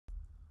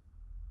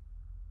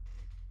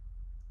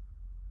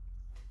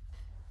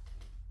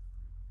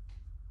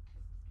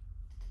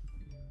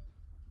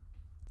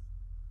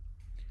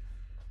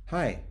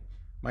Hi,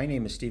 my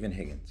name is Stephen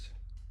Higgins.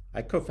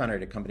 I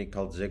co-founded a company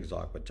called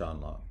Zigzag with John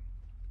Long.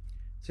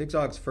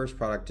 Zigzag's first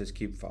product is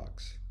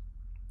KubeFox.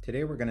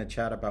 Today we're going to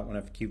chat about one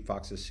of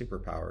KubeFox's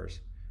superpowers,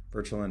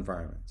 virtual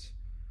environments.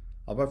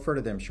 I'll refer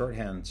to them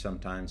shorthand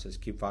sometimes as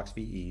KubeFox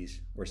VEs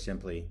or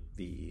simply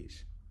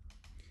VEs.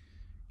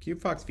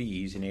 KubeFox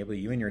VEs enable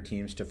you and your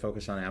teams to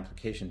focus on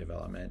application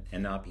development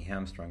and not be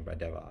hamstrung by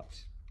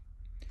DevOps.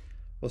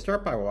 We'll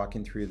start by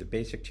walking through the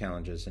basic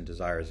challenges and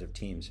desires of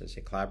teams as they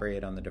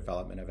collaborate on the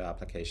development of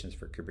applications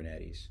for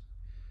Kubernetes.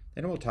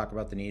 Then we'll talk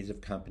about the needs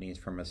of companies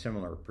from a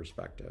similar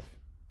perspective.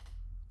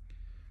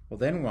 We'll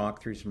then walk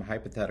through some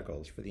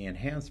hypotheticals for the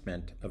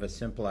enhancement of a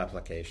simple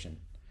application,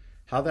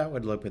 how that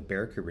would look with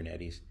bare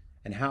Kubernetes,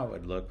 and how it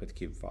would look with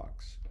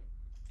KubeFox.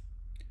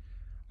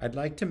 I'd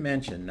like to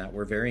mention that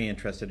we're very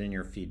interested in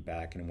your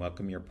feedback and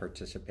welcome your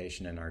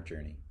participation in our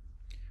journey.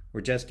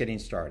 We're just getting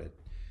started,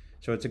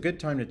 so it's a good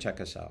time to check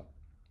us out.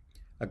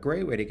 A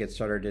great way to get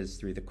started is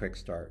through the Quick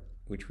Start,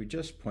 which we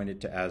just pointed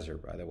to Azure,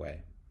 by the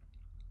way.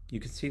 You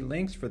can see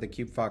links for the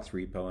KubeFox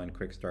repo and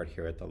Quick Start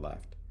here at the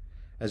left,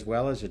 as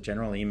well as a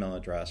general email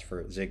address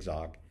for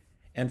Zigzag,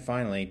 and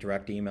finally,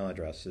 direct email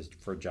addresses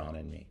for John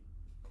and me.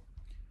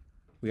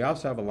 We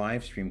also have a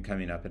live stream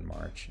coming up in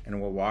March,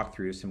 and we'll walk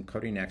through some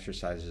coding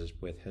exercises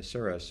with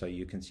Hasura so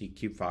you can see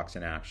KubeFox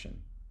in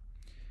action.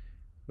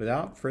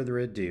 Without further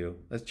ado,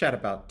 let's chat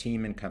about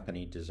team and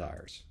company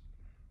desires.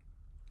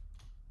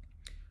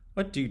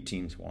 What do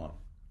teams want?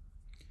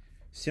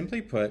 Simply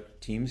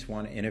put, teams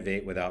want to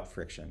innovate without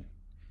friction.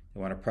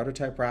 They want to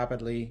prototype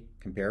rapidly,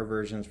 compare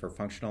versions for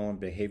functional and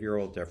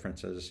behavioral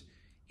differences,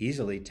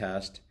 easily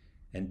test,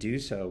 and do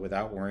so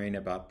without worrying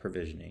about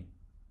provisioning.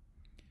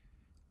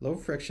 Low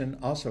friction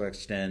also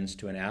extends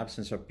to an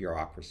absence of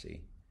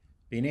bureaucracy,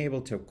 being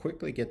able to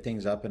quickly get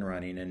things up and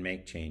running and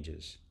make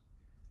changes.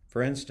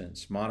 For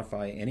instance,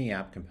 modify any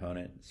app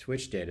component,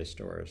 switch data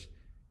stores,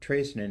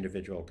 trace an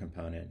individual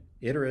component,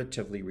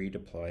 iteratively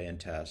redeploy and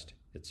test,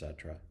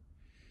 etc.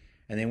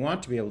 And they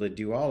want to be able to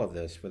do all of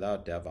this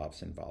without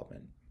DevOps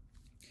involvement.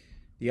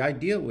 The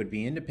ideal would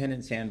be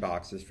independent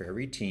sandboxes for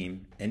every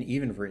team and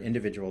even for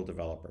individual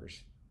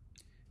developers.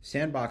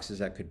 Sandboxes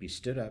that could be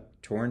stood up,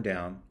 torn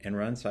down, and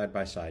run side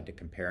by side to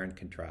compare and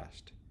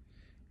contrast,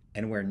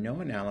 and where no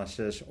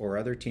analysis or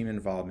other team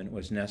involvement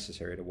was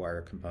necessary to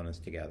wire components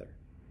together.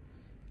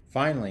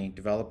 Finally,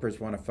 developers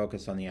want to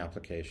focus on the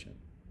application,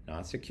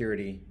 not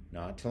security,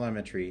 not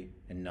telemetry,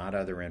 and not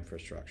other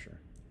infrastructure.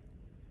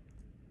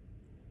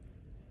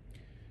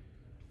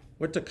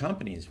 What do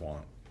companies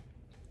want?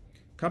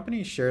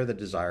 Companies share the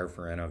desire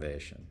for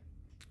innovation.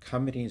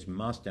 Companies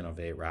must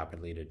innovate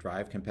rapidly to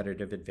drive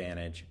competitive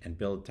advantage and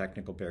build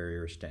technical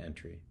barriers to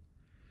entry.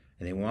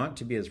 And they want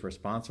to be as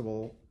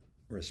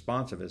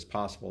responsive as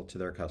possible to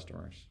their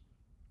customers.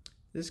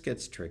 This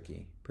gets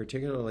tricky,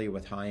 particularly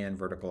with high-end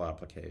vertical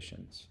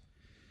applications.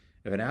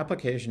 If an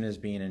application is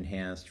being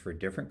enhanced for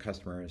different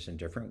customers in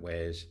different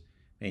ways,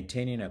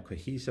 maintaining a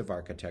cohesive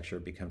architecture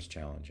becomes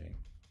challenging.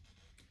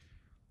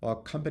 While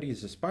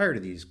companies aspire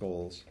to these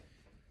goals,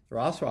 they're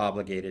also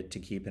obligated to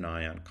keep an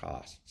eye on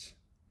costs.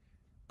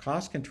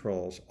 Cost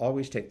controls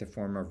always take the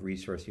form of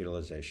resource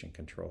utilization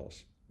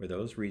controls, where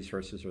those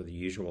resources are the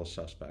usual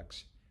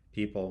suspects: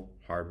 people,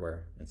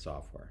 hardware, and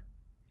software.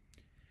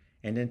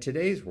 And in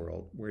today's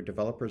world, where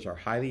developers are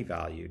highly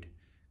valued,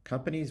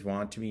 companies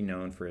want to be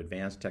known for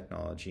advanced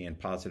technology and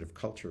positive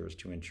cultures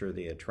to ensure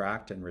they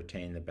attract and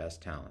retain the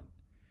best talent.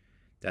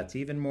 That's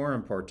even more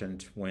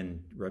important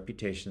when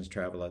reputations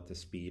travel at the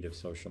speed of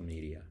social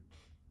media.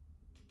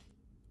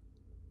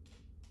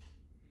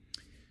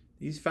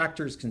 These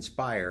factors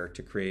conspire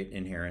to create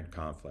inherent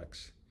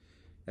conflicts.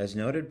 As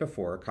noted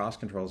before, cost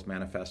controls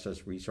manifest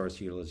as resource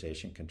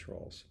utilization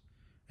controls,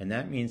 and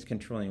that means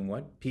controlling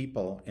what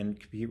people and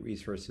compute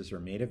resources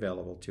are made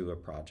available to a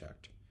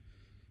project.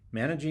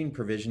 Managing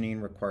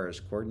provisioning requires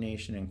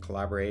coordination and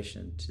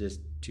collaboration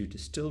to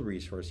distill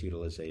resource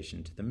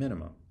utilization to the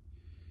minimum.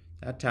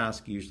 That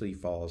task usually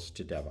falls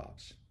to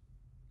DevOps.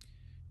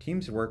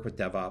 Teams work with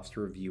DevOps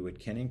to review what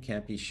can and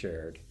can't be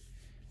shared,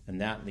 and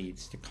that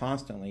leads to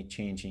constantly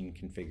changing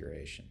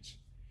configurations.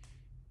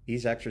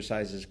 These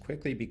exercises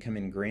quickly become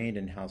ingrained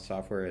in how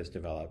software is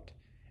developed,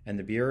 and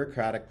the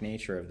bureaucratic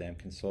nature of them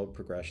can slow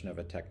progression of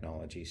a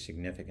technology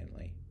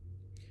significantly.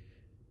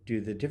 Due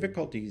to the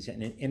difficulties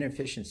and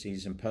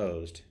inefficiencies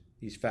imposed,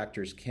 these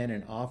factors can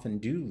and often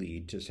do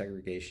lead to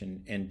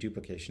segregation and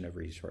duplication of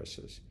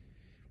resources.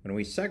 When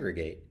we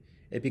segregate,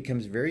 it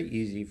becomes very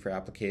easy for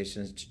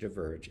applications to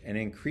diverge and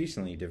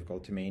increasingly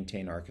difficult to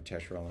maintain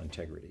architectural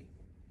integrity.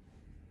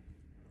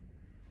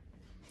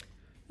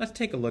 Let's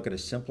take a look at a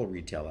simple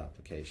retail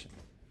application.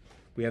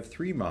 We have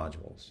three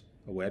modules: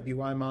 a web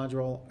UI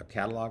module, a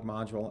catalog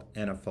module,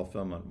 and a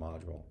fulfillment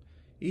module,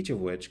 each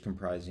of which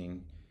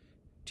comprising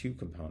two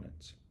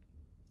components.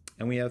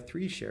 And we have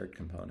three shared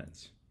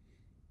components.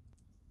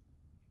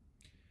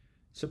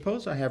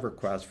 Suppose I have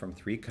requests from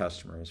three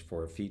customers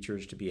for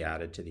features to be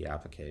added to the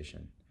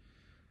application.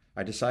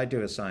 I decide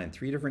to assign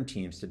three different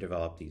teams to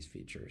develop these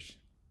features.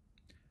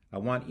 I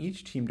want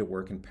each team to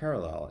work in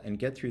parallel and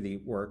get through the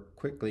work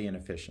quickly and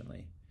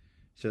efficiently.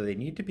 So they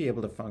need to be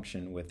able to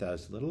function with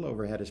as little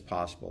overhead as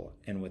possible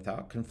and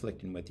without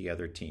conflicting with the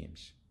other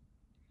teams.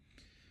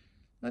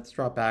 Let's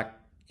drop back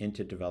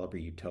into developer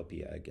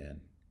utopia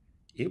again.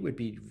 It would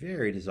be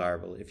very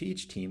desirable if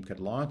each team could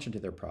launch into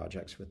their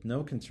projects with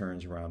no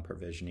concerns around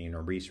provisioning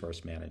or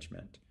resource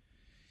management.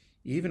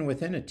 Even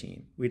within a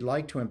team, we'd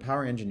like to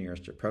empower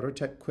engineers to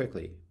prototype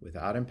quickly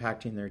without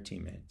impacting their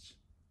teammates.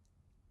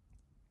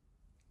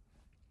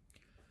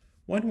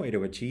 One way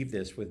to achieve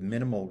this with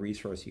minimal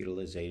resource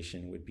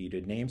utilization would be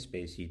to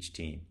namespace each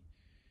team.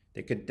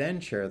 They could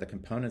then share the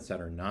components that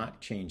are not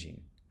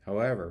changing.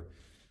 However,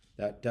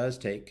 that does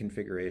take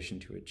configuration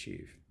to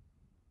achieve.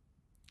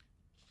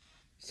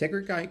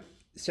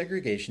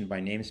 Segregation by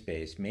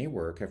namespace may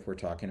work if we're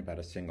talking about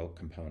a single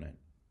component.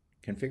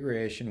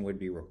 Configuration would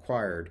be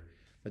required,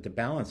 but the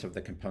balance of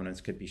the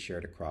components could be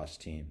shared across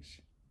teams.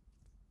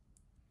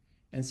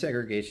 And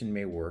segregation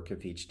may work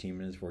if each team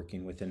is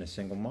working within a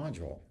single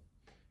module.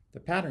 The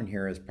pattern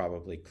here is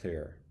probably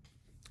clear.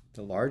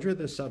 The larger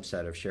the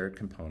subset of shared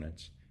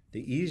components,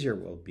 the easier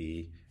it will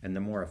be and the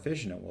more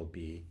efficient it will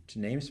be to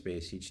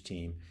namespace each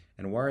team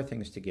and wire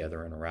things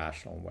together in a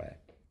rational way.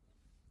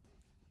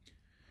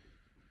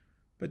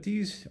 But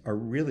these are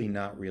really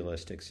not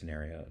realistic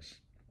scenarios.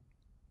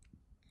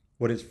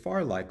 What is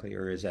far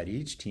likelier is that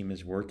each team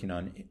is working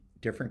on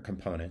different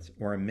components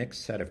or a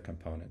mixed set of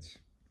components.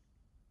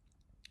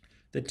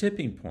 The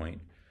tipping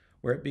point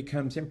where it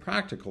becomes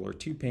impractical or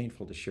too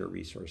painful to share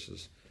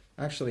resources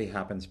actually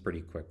happens pretty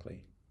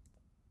quickly.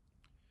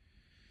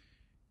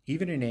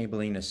 Even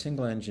enabling a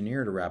single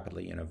engineer to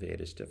rapidly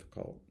innovate is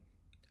difficult.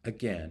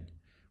 Again,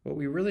 what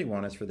we really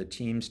want is for the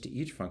teams to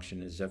each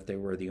function as if they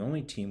were the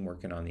only team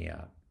working on the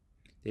app.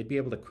 They'd be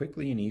able to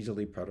quickly and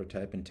easily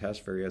prototype and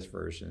test various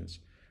versions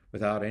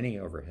without any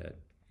overhead.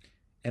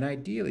 And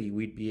ideally,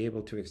 we'd be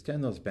able to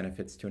extend those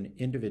benefits to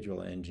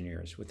individual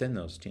engineers within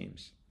those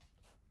teams.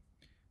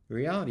 The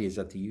reality is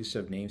that the use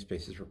of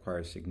namespaces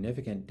requires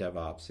significant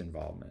DevOps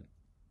involvement.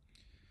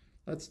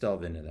 Let's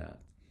delve into that.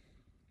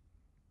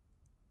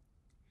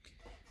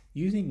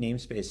 Using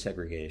namespace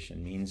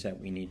segregation means that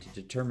we need to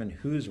determine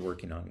who's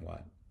working on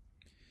what.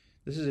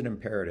 This is an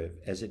imperative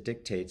as it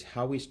dictates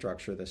how we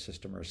structure the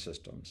system or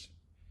systems.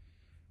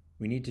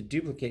 We need to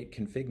duplicate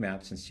config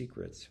maps and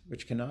secrets,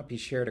 which cannot be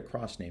shared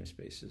across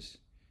namespaces.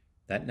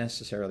 That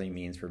necessarily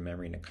means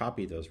remembering to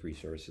copy those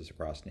resources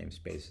across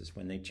namespaces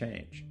when they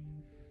change.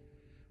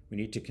 We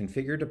need to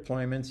configure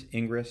deployments,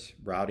 ingress,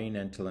 routing,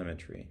 and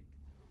telemetry.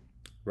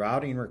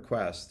 Routing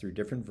requests through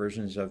different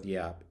versions of the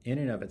app in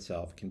and of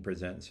itself can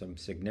present some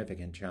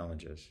significant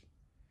challenges.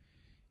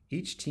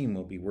 Each team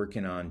will be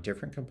working on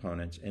different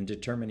components and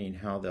determining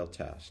how they'll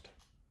test.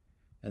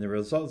 And the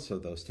results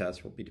of those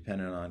tests will be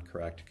dependent on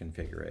correct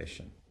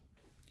configuration.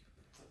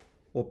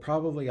 We'll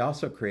probably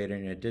also create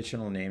an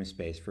additional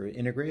namespace for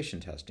integration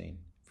testing,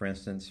 for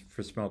instance,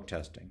 for smoke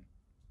testing.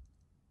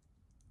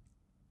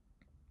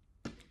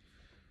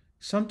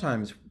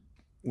 Sometimes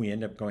we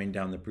end up going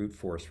down the brute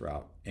force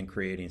route and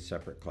creating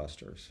separate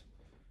clusters.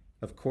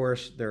 Of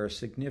course, there are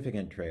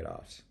significant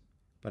trade-offs,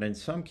 but in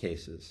some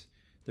cases,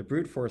 the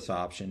brute force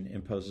option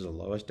imposes the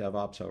lowest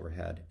DevOps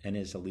overhead and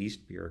is the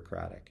least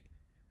bureaucratic.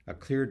 A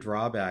clear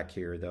drawback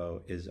here,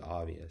 though, is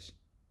obvious: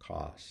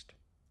 cost.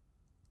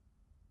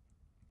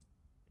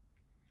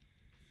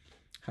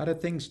 How do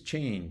things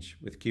change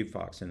with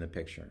KubeFox in the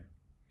picture?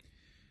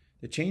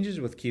 The changes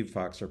with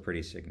KubeFox are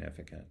pretty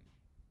significant.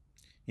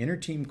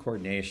 Inter-team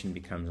coordination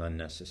becomes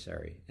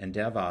unnecessary, and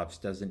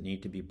DevOps doesn't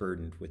need to be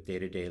burdened with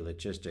day-to-day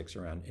logistics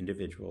around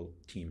individual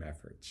team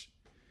efforts.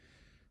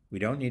 We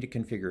don't need to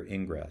configure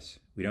ingress.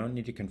 We don't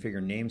need to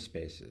configure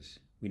namespaces.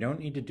 We don't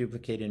need to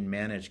duplicate and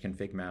manage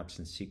config maps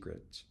and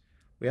secrets.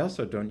 We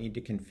also don't need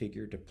to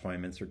configure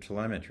deployments or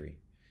telemetry.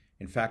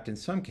 In fact, in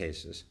some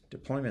cases,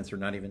 deployments are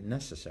not even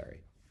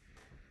necessary.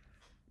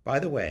 By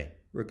the way,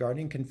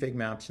 regarding config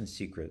maps and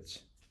secrets,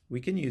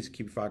 we can use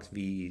KubeFox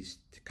VEs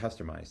to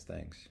customize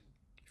things.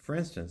 For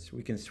instance,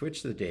 we can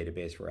switch the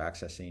database we're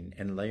accessing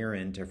and layer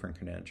in different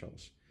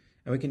credentials.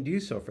 And we can do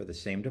so for the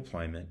same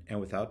deployment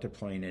and without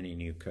deploying any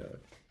new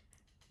code.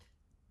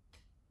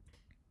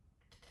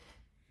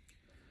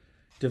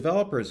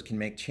 Developers can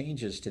make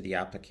changes to the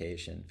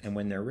application, and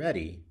when they're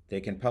ready, they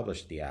can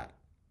publish the app.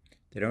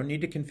 They don't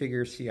need to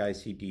configure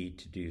CI/CD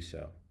to do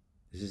so.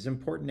 This is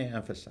important to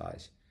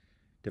emphasize.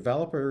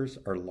 Developers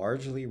are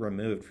largely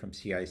removed from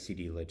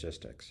CI/CD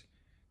logistics.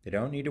 They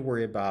don't need to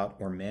worry about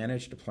or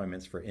manage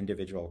deployments for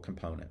individual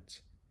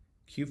components.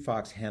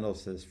 KubeFox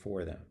handles this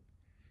for them.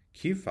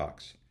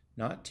 KubeFox,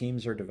 not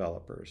teams or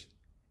developers,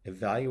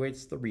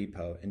 evaluates the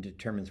repo and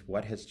determines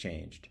what has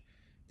changed,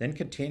 then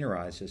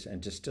containerizes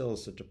and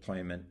distills the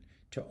deployment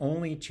to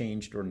only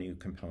changed or new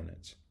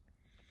components.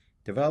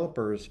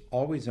 Developers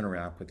always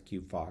interact with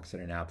KubeFox at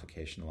an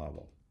application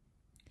level.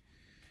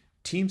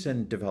 Teams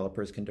and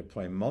developers can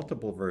deploy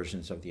multiple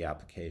versions of the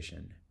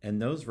application,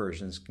 and those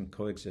versions can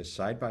coexist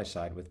side by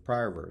side with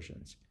prior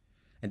versions.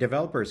 And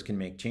developers can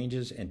make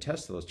changes and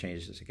test those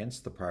changes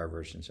against the prior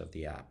versions of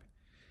the app.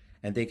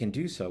 and they can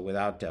do so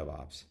without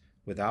DevOps,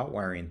 without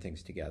wiring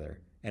things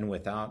together, and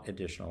without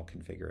additional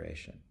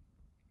configuration.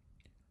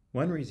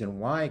 One reason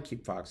why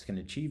KubeFox can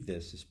achieve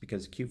this is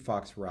because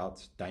KubeFox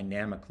routes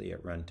dynamically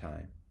at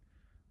runtime.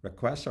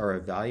 Requests are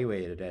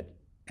evaluated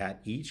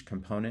at each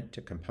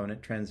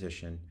component-to-component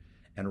transition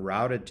and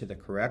routed to the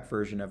correct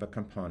version of a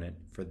component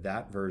for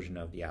that version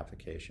of the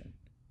application.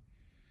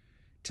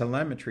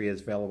 Telemetry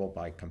is available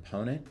by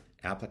component,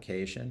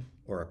 application,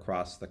 or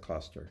across the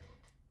cluster.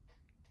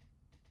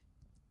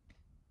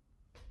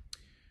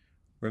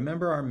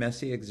 Remember our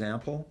messy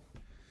example?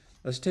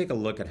 Let's take a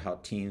look at how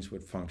teams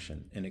would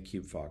function in a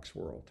KubeFox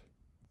world.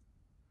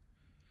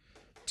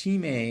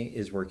 Team A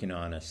is working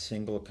on a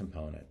single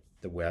component,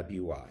 the web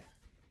UI.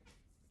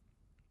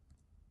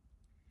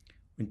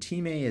 When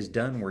Team A is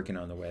done working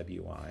on the web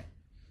UI,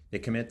 they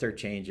commit their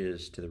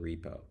changes to the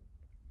repo.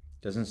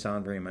 Doesn't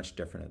sound very much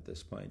different at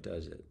this point,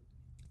 does it?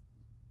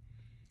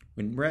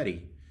 When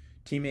ready,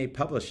 Team A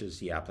publishes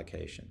the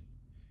application.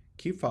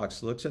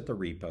 KubeFox looks at the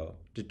repo,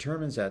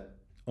 determines that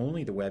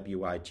only the web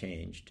UI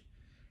changed,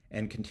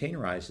 and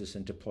containerizes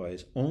and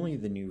deploys only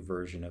the new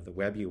version of the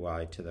web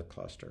UI to the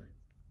cluster.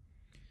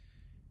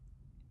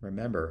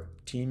 Remember,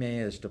 Team A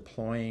is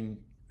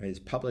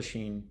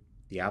publishing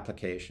the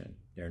application.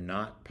 They're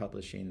not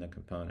publishing the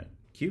component.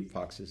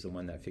 KubeFox is the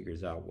one that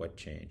figures out what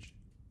changed.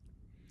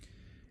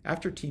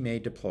 After Team A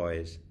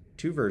deploys,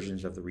 two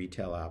versions of the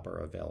retail app are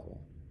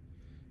available.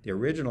 The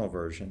original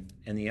version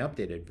and the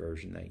updated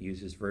version that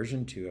uses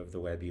version 2 of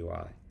the web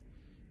UI.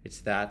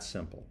 It's that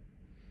simple.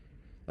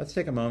 Let's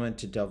take a moment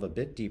to delve a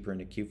bit deeper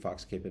into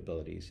KubeFox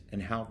capabilities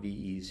and how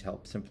VEs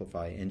help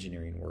simplify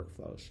engineering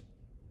workflows.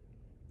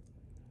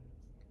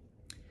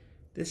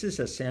 This is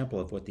a sample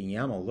of what the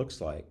YAML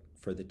looks like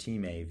for the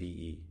Team A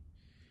VE.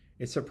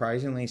 It's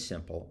surprisingly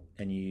simple,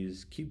 and you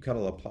use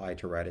kubectl apply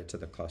to write it to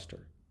the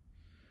cluster.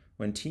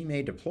 When Team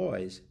A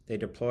deploys, they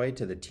deploy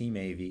to the Team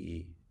A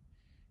VE.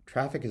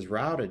 Traffic is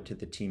routed to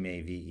the Team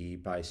A VE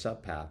by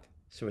subpath,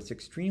 so it's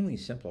extremely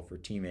simple for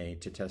Team A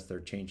to test their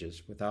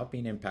changes without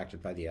being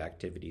impacted by the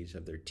activities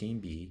of their Team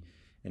B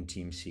and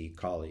Team C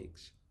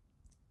colleagues.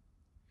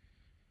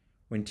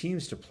 When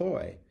teams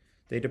deploy,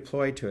 they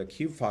deploy to a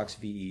KubeFox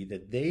VE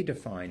that they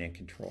define and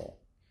control.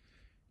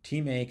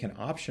 Team A can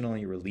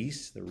optionally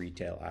release the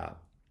retail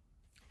app.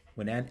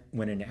 When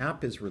an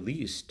app is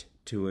released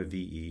to a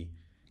VE,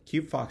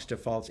 KubeFox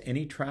defaults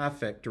any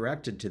traffic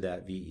directed to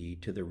that VE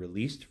to the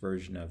released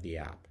version of the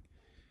app.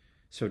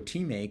 So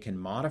Team A can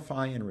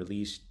modify and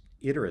release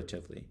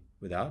iteratively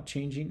without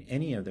changing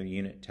any of their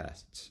unit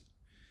tests.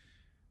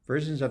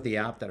 Versions of the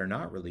app that are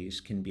not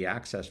released can be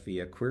accessed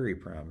via query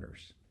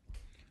parameters.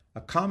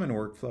 A common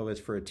workflow is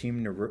for a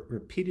team to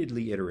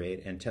repeatedly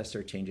iterate and test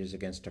their changes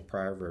against a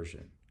prior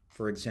version,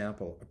 for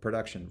example, a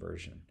production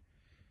version.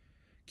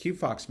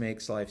 KubeFox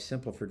makes life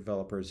simple for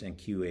developers and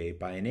QA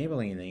by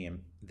enabling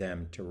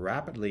them to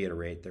rapidly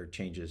iterate their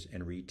changes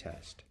and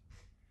retest.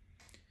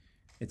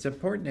 It's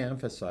important to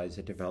emphasize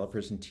that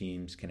developers and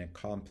teams can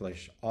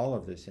accomplish all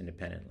of this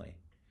independently.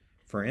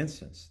 For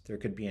instance, there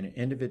could be an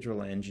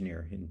individual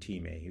engineer in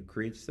Team A who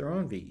creates their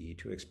own VE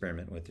to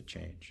experiment with the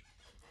change.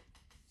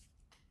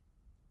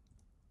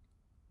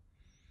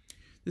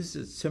 This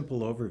is a simple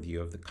overview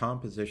of the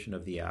composition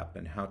of the app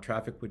and how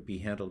traffic would be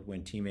handled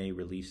when Team A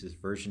releases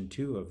version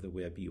 2 of the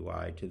web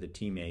UI to the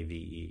Team A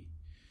VE.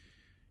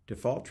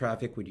 Default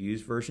traffic would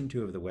use version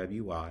 2 of the web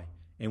UI,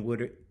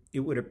 and it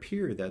would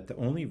appear that the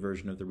only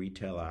version of the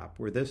retail app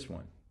were this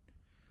one.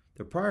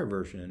 The prior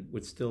version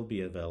would still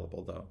be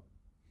available though.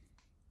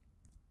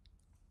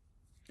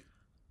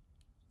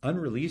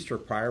 Unreleased or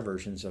prior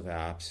versions of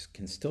apps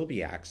can still be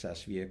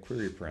accessed via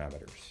query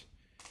parameters.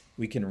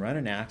 We can run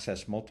and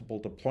access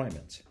multiple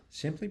deployments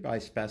simply by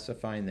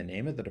specifying the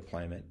name of the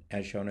deployment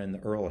as shown in the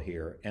URL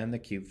here and the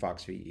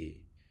KubeFox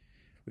VE.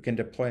 We can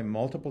deploy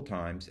multiple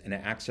times and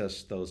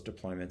access those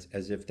deployments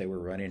as if they were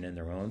running in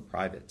their own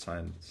private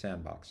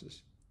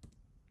sandboxes.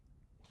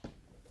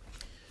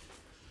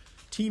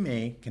 Team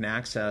A can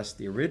access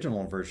the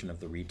original version of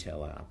the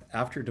retail app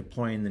after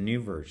deploying the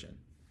new version.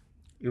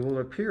 It will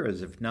appear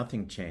as if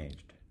nothing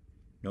changed.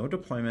 No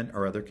deployment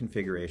or other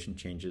configuration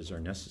changes are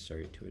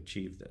necessary to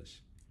achieve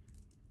this.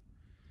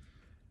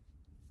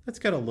 Let's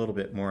get a little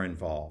bit more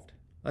involved.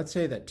 Let's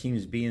say that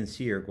teams B and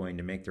C are going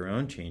to make their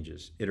own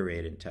changes,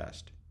 iterate, and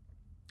test.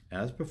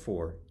 As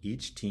before,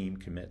 each team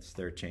commits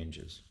their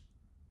changes.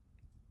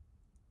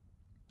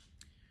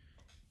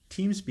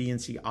 Teams B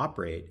and C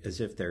operate as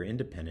if they're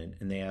independent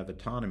and they have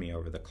autonomy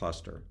over the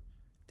cluster.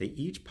 They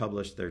each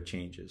publish their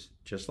changes,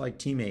 just like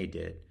Team A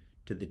did,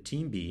 to the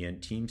Team B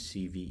and Team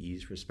C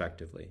VEs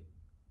respectively.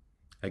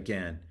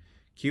 Again,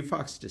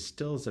 KubeFox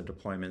distills the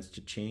deployments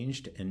to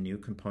changed and new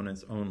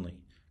components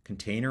only,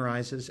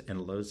 containerizes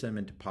and loads them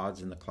into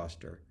pods in the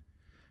cluster.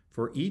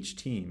 For each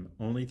team,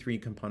 only 3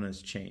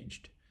 components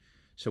changed.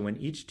 So when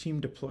each team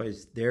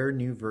deploys their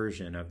new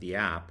version of the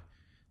app,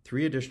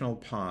 3 additional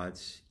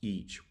pods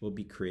each will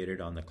be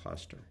created on the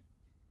cluster.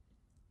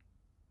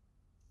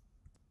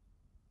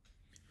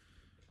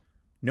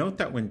 Note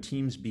that when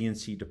teams B and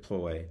C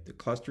deploy, the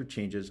cluster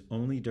changes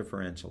only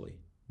differentially,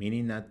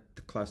 meaning that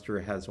the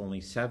cluster has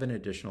only 7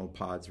 additional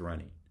pods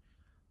running,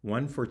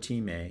 1 for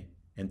Team A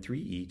and 3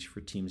 each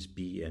for teams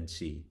B and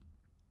C.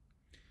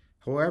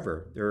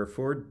 However, there are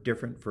 4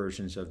 different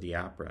versions of the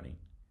app running: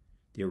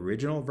 the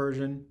original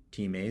version,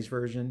 Team A's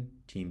version,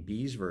 Team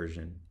B's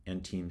version,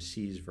 and Team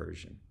C's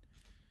version.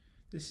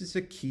 This is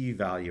a key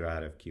value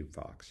add of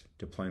KubeFox,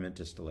 deployment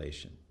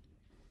distillation.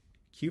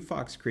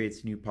 KubeFox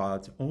creates new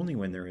pods only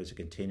when there is a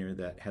container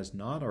that has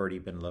not already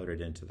been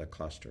loaded into the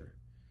cluster.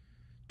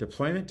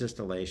 Deployment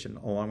distillation,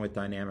 along with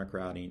dynamic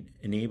routing,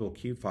 enable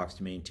KubeFox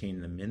to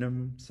maintain the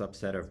minimum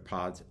subset of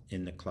pods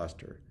in the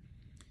cluster.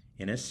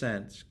 In a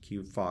sense,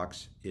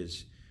 KubeFox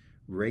is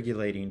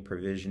regulating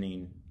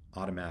provisioning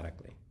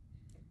automatically.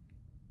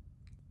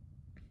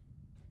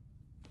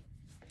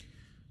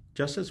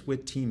 Just as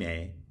with Team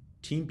A,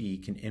 Team B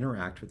can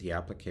interact with the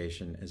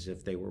application as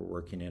if they were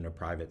working in a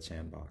private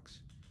sandbox.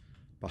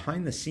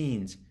 Behind the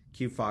scenes,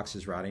 KubeFox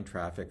is routing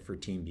traffic for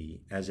Team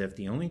B as if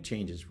the only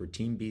changes were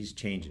Team B's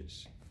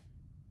changes.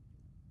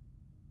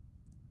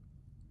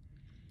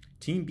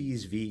 Team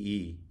B's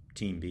VE,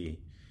 Team B,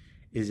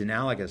 is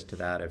analogous to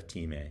that of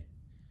Team A.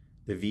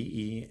 The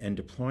VE and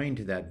deploying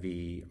to that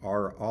VE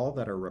are all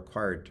that are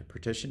required to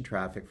partition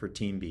traffic for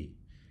Team B,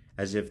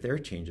 as if their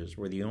changes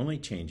were the only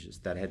changes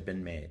that had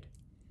been made.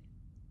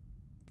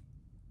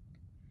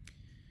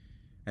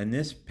 And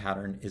this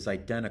pattern is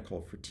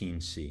identical for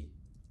Team C,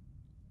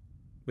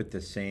 with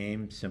the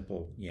same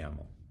simple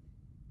YAML.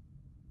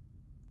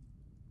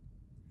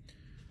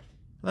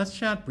 Let's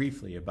chat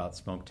briefly about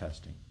smoke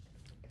testing.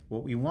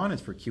 What we want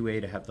is for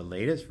QA to have the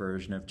latest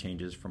version of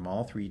changes from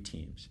all 3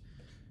 teams.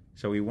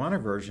 So we want a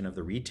version of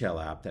the retail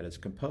app that is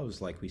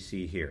composed like we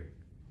see here.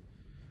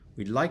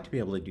 We'd like to be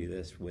able to do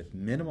this with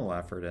minimal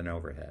effort and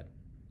overhead.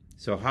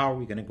 So how are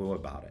we going to go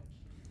about it?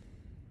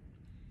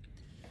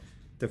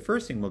 The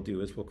first thing we'll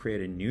do is we'll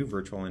create a new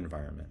virtual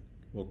environment.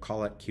 We'll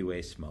call it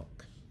QA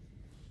Smoke.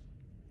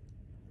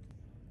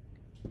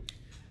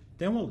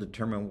 Then we'll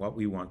determine what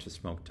we want to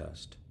smoke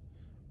test.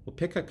 We'll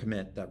pick a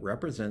commit that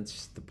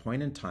represents the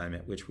point in time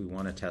at which we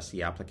want to test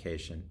the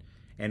application,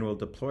 and we'll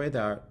deploy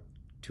that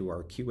to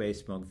our QA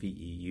Smoke VE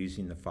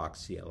using the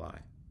Fox CLI.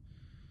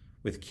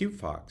 With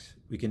KubeFox,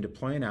 we can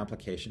deploy an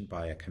application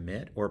by a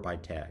commit or by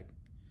tag.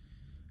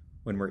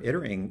 When we're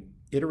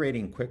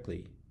iterating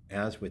quickly,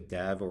 as with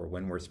dev or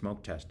when we're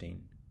smoke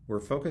testing, we're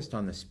focused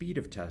on the speed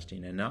of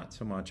testing and not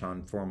so much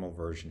on formal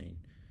versioning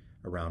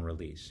around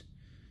release.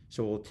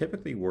 So we'll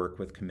typically work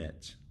with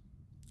commits.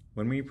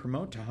 When we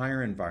promote to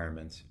higher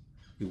environments,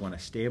 we want a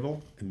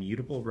stable,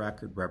 immutable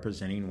record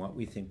representing what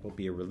we think will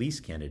be a release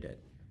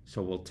candidate,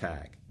 so we'll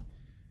tag.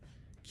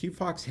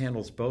 KubeFox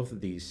handles both of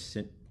these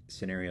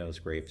scenarios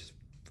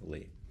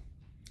gracefully.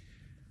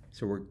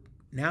 So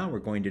we're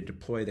going to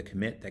deploy the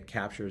commit that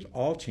captures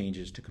all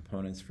changes to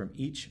components from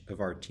each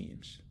of our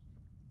teams.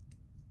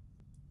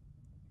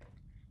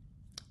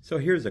 So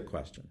here's a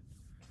question.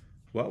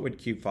 What would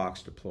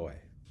KubeFox deploy?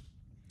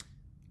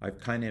 I've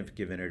kind of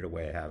given it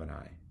away, haven't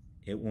I?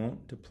 It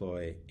won't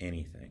deploy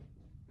anything.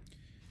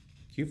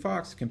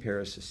 KubeFox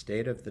compares the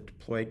state of the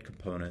deployed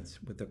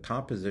components with the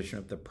composition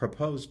of the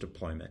proposed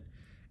deployment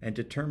and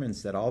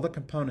determines that all the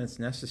components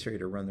necessary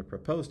to run the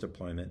proposed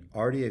deployment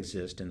already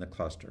exist in the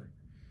cluster.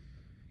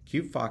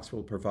 KubeFox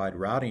will provide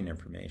routing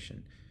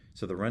information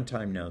so the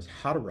runtime knows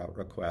how to route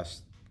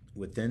requests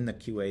within the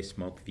QA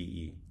Smoke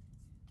VE.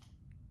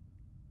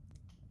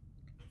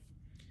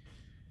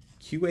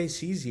 QA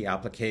sees the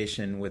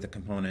application with the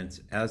components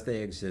as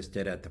they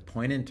existed at the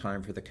point in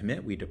time for the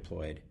commit we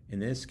deployed, in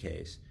this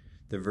case,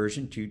 the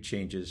version 2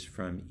 changes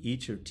from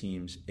each of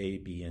teams A,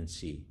 B, and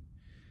C.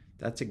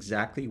 That's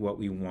exactly what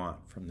we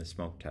want from the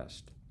smoke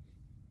test.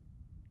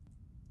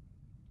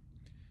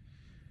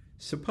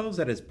 Suppose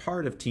that as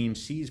part of Team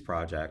C's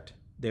project,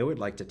 they would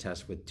like to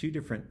test with 2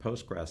 different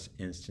Postgres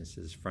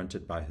instances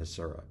fronted by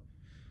Hasura.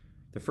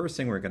 The first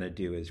thing we're going to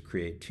do is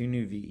create 2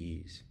 new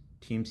VEs,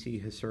 Team C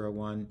Hasura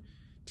 1,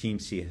 Team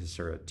C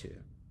Hasura 2.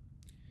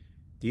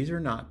 These are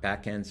not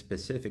backend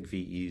specific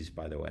VEs,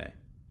 by the way.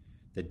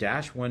 The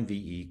 -1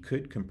 VE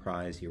could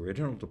comprise the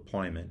original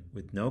deployment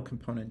with no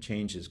component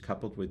changes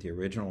coupled with the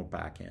original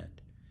backend,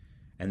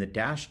 and the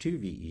 -2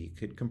 VE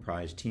could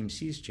comprise Team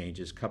C's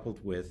changes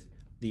coupled with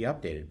the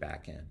updated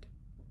backend.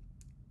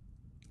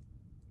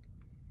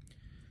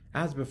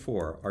 As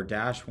before, our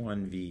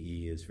 -1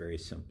 VE is very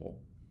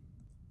simple.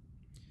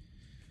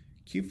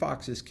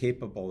 KubeFox is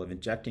capable of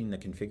injecting the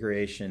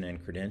configuration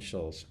and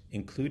credentials,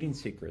 including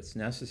secrets,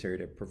 necessary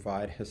to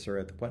provide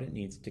Hasura what it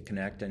needs to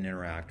connect and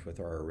interact with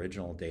our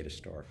original data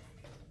store.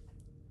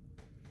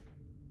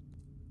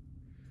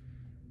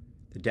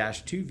 The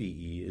 -2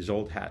 VE is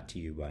old hat to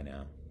you by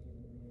now.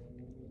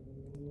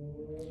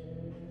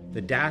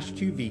 The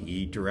 -2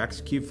 VE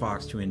directs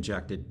KubeFox to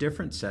inject a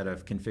different set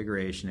of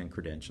configuration and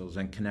credentials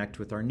and connect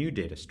with our new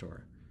data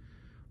store.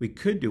 We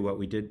could do what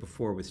we did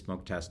before with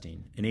smoke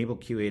testing, enable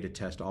QA to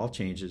test all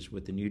changes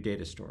with the new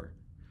data store.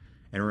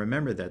 And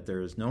remember that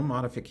there is no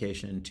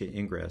modification to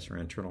ingress or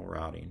internal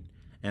routing,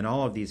 and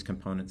all of these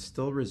components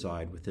still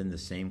reside within the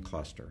same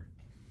cluster.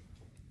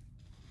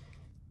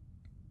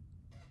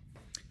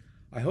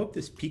 I hope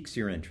this piques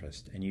your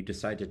interest and you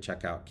decide to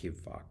check out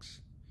KubeFox.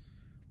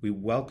 We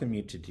welcome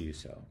you to do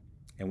so,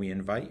 and we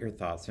invite your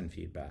thoughts and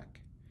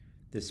feedback.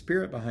 The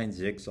spirit behind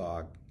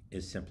Zigzag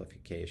is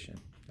simplification.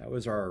 That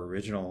was our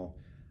original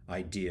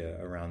idea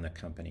around the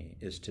company,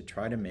 is to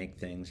try to make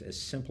things as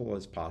simple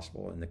as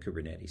possible in the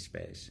Kubernetes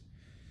space.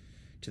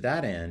 To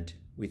that end,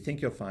 we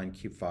think you'll find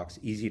KubeFox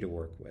easy to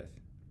work with.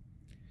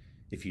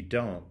 If you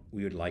don't,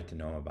 we would like to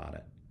know about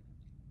it.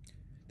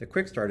 The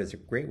Quick Start is a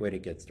great way to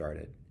get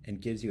started and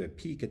gives you a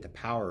peek at the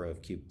power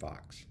of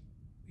KubeFox.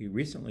 We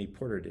recently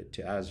ported it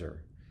to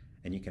Azure,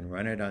 and you can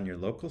run it on your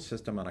local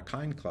system on a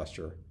Kind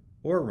cluster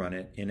or run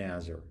it in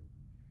Azure.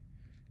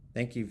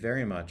 Thank you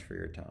very much for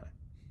your time.